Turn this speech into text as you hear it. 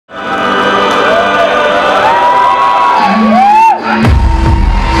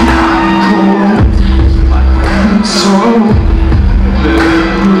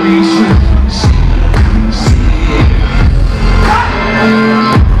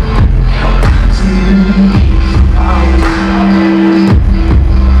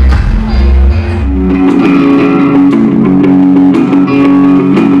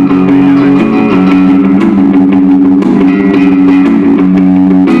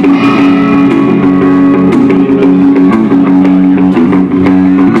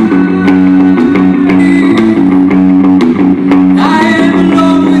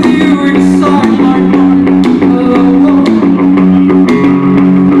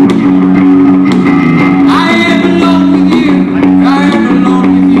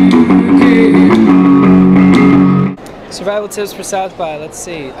tips for South by, let's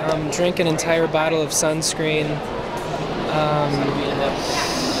see. Drink an entire bottle of sunscreen.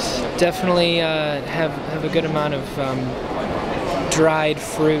 Definitely have a good amount of dried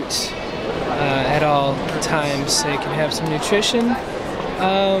fruit at all times so you can have some nutrition.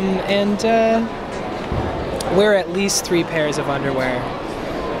 And wear at least 3 pairs of underwear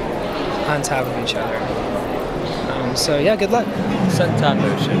on top of each other. So yeah, good luck. Suntan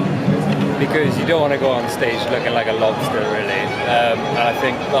lotion, because you don't want to go on stage looking like a lobster, really. And I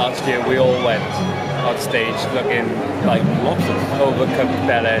think last year we all went on stage looking like lobsters, overcooked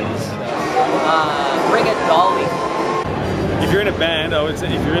bellends. Bring it, Dolly. If you're in a band, I would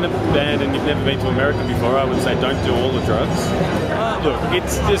say, if you're in a band and you've never been to America before, I would say don't do all the drugs. Look,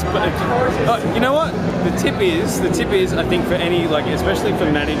 it's just, you know what? The tip is, I think for any, like, especially for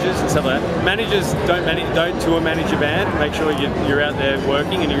managers and stuff like that, managers don't tour manage your band. Make sure you're out there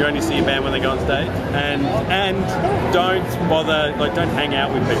working and you only see your band when they go on stage. And don't bother, like, don't hang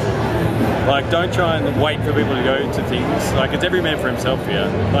out with people. Like, don't try and wait for people to go to things. Like, it's every man for himself here.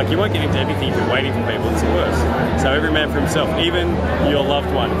 Like, you won't get into anything if you're waiting for people. It's the worst. So every man for himself, even your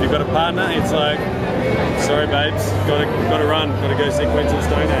loved one. If you've got a partner, it's like, sorry babes, gotta run, gotta go see Queens of the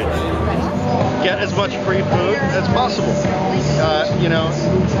Stone Age. Get as much free food as possible. You know,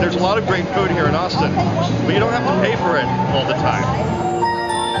 there's a lot of great food here in Austin, but you don't have to pay for it all the time.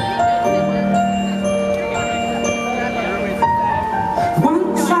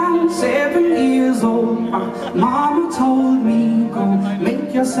 Once I was 7 years old, my mama told me, go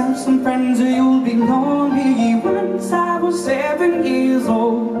make yourself some friends or you'll be lonely. Once I